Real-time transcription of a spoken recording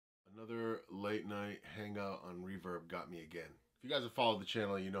Another late night hangout on Reverb got me again. If you guys have followed the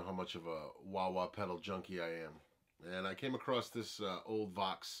channel, you know how much of a wah wah pedal junkie I am. And I came across this old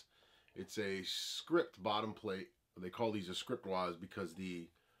Vox. It's a script bottom plate. They call these a script wahs because the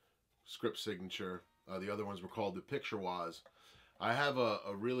script signature, the other ones were called the picture wahs. I have a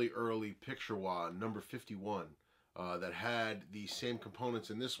really early picture wah, number 51, that had the same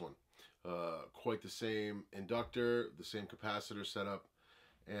components in this one. Quite the same inductor, the same capacitor setup.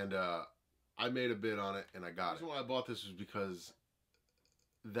 And I made a bid on it and I got it. The reason why I bought this was because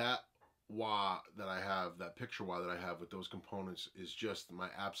that wah that I have, that picture wah that I have with those components, is just my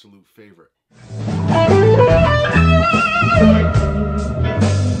absolute favorite.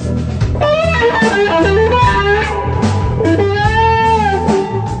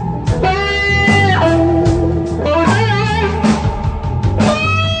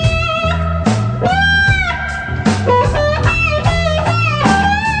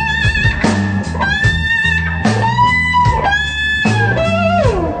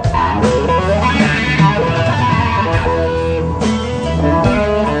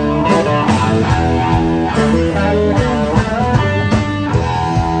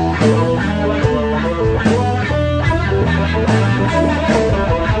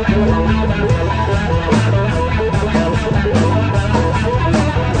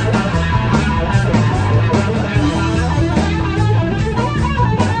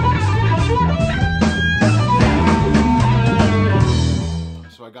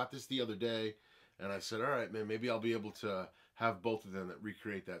 So I got this the other day and I said, all right, man, maybe I'll be able to have both of them that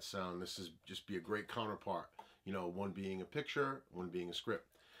recreate that sound. This is just be a great counterpart, you know, one being a picture, one being a script.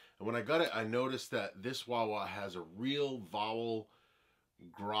 And when I got it, I noticed that this wah wah has a real vowel,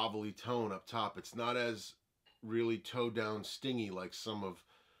 grovelly tone up top. It's not as really toe down stingy like some of,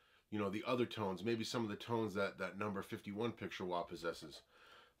 you know, the other tones, maybe some of the tones that number 51 picture wah possesses.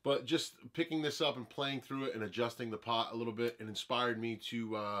 But just picking this up and playing through it and adjusting the pot a little bit, it inspired me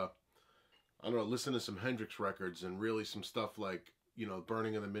to, I don't know, listen to some Hendrix records and really some stuff like, you know,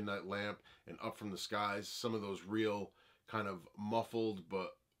 Burning in the Midnight Lamp and Up from the Skies. Some of those real kind of muffled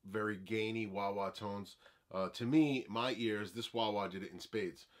but very gainy wah wah tones. To me, my ears, this wah wah did it in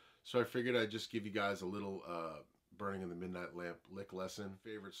spades. So I figured I'd just give you guys a little Burning in the Midnight Lamp lick lesson.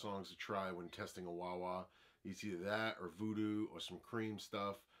 Favorite songs to try when testing a wah wah. It's either that or voodoo or some cream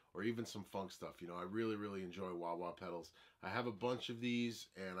stuff, or even some funk stuff. You know, I really, really enjoy wah wah pedals. I have a bunch of these,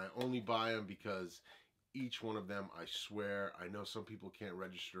 and I only buy them because each one of them, I swear, I know some people can't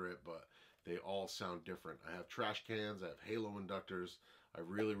register it, but they all sound different. I have trash cans, I have halo inductors. I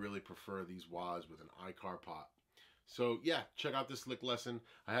really, really prefer these wahs with an iCar pot. So yeah, check out this lick lesson.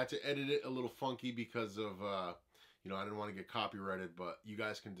 I had to edit it a little funky because of, you know, I didn't want to get copyrighted, but you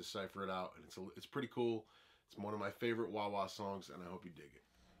guys can decipher it out, and it's pretty cool. It's one of my favorite wah wah songs, and I hope you dig it.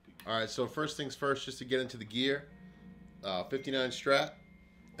 Alright, so first things first, just to get into the gear, 59 Strat,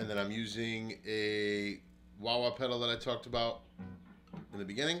 and then I'm using a wah wah pedal that I talked about in the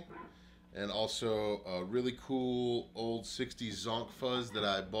beginning, and also a really cool old 60s Zonk fuzz that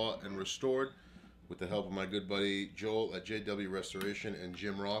I bought and restored with the help of my good buddy Joel at JW Restoration and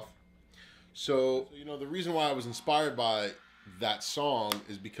Jim Roth. So, you know, the reason why I was inspired by that song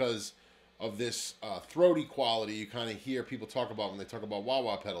is because of this throaty quality you kind of hear people talk about when they talk about wah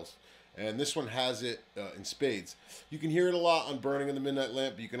wah pedals. And this one has it in spades. You can hear it a lot on Burning in the Midnight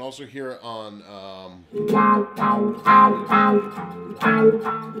Lamp, but you can also hear it on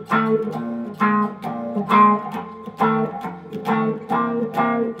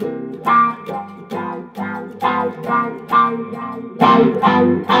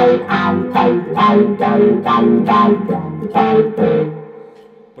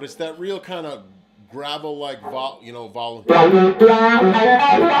but it's that real kind of gravel-like vol, you know, vol.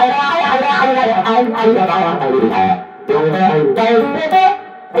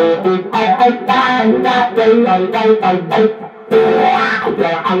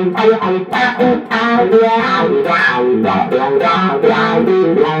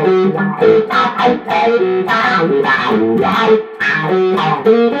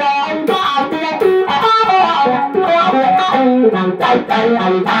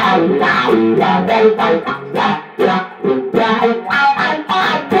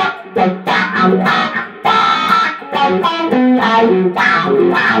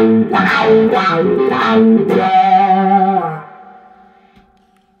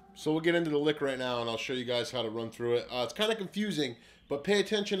 So we'll get into the lick right now, and I'll show you guys how to run through it. It's kind of confusing, but pay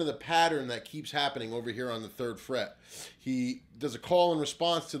attention to the pattern that keeps happening over here on the 3rd fret. He does a call and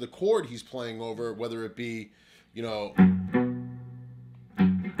response to the chord he's playing over, whether it be, you know,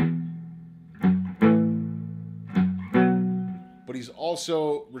 but he's also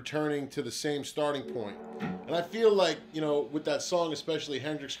also returning to the same starting point. And I feel like, you know, with that song especially,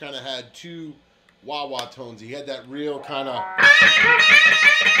 Hendrix kind of had two wah-wah tones. He had that real kind of...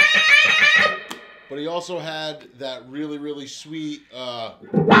 But he also had that really, really sweet...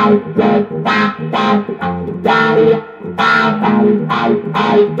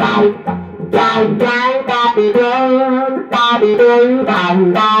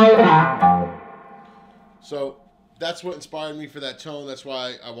 So that's what inspired me for that tone. That's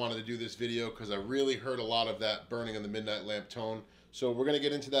why I wanted to do this video, because I really heard a lot of that Burning on the Midnight Lamp tone. So we're going to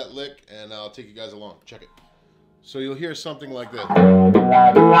get into that lick, and I'll take you guys along. Check it. So you'll hear something like this.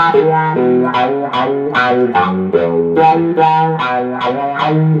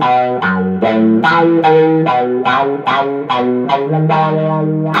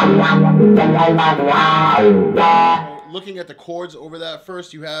 Looking at the chords over that,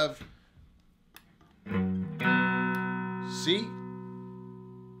 first you have C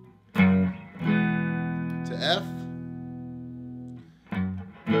to F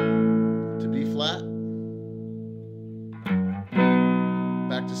to B flat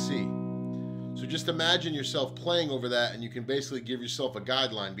back to C. So just imagine yourself playing over that, and you can basically give yourself a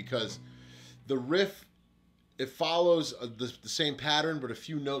guideline, because the riff, it follows the same pattern, but a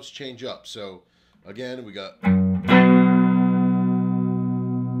few notes change up. So again, we got...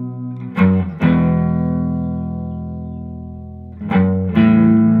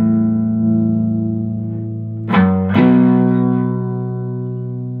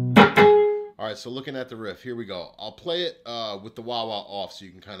 Alright, so looking at the riff, here we go. I'll play it with the wah-wah off so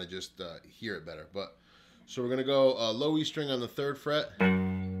you can kind of just hear it better. But so we're going to go low E string on the 3rd fret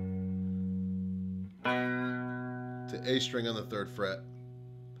to A string on the 3rd fret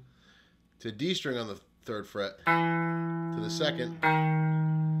to D string on the 3rd fret to the 2nd,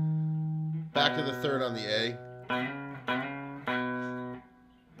 back to the 3rd on the A,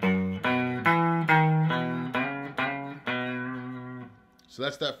 so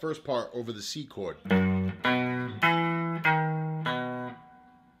that's that first part over the C chord.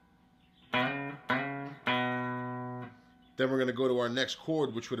 Then we're going to go to our next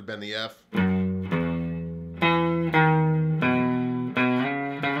chord, which would have been the F.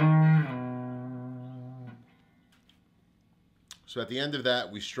 So at the end of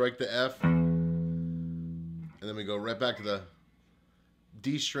that, we strike the F, and then we go right back to the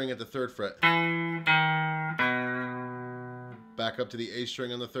D string at the 3rd fret. Back up to the A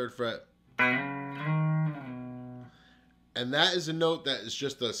string on the 3rd fret. And that is a note that is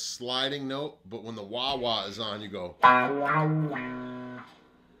just a sliding note, but when the wah-wah is on, you go.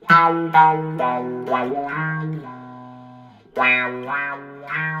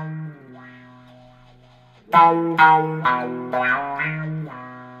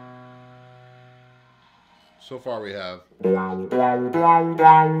 So far we have.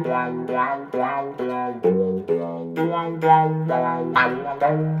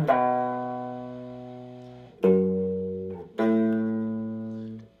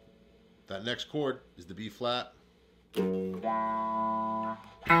 That next chord is the B flat.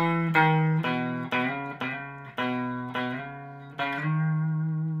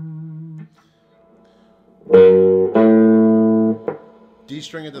 D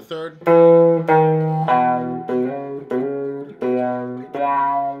string at the 3rd.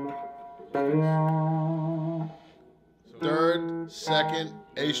 3rd, 2nd,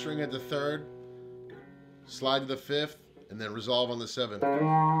 A string at the 3rd, slide to the 5th, and then resolve on the 7th.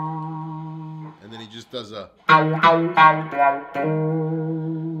 And then he just does a...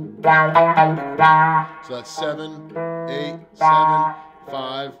 So that's 7, 8, 7,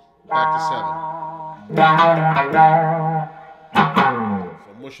 5, back to 7.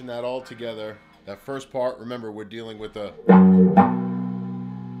 So mushing that all together. That first part, remember, we're dealing with a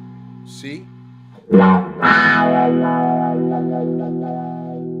C.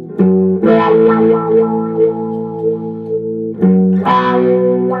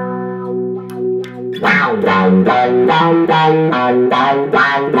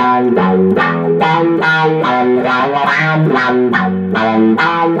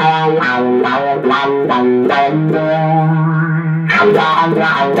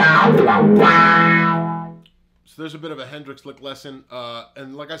 So there's a bit of a Hendrix lick lesson,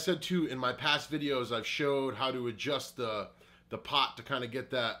 and like I said too, in my past videos I've showed how to adjust the pot to kind of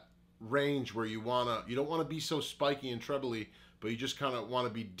get that range where you don't want to be so spiky and trebly, but you just kind of want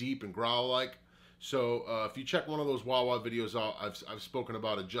to be deep and growl like. So if you check one of those wah-wah videos out, I've spoken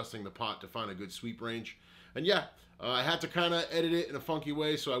about adjusting the pot to find a good sweep range. And yeah, I had to kind of edit it in a funky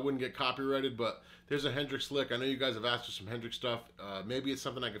way so I wouldn't get copyrighted, but there's a Hendrix lick. I know you guys have asked for some Hendrix stuff. Maybe it's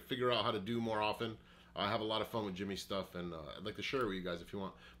something I could figure out how to do more often. I have a lot of fun with Jimi stuff, and I'd like to share it with you guys if you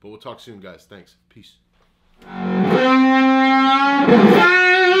want. But we'll talk soon, guys. Thanks. Peace.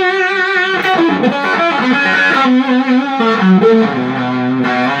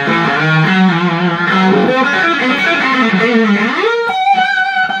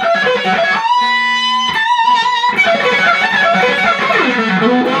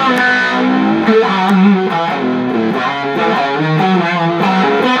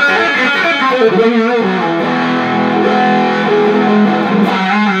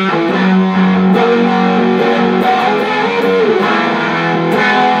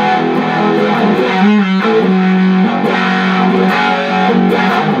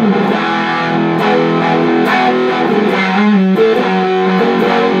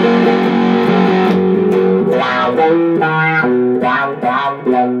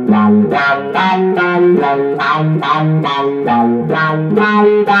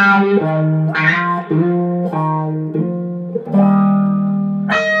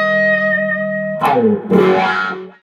 Oh,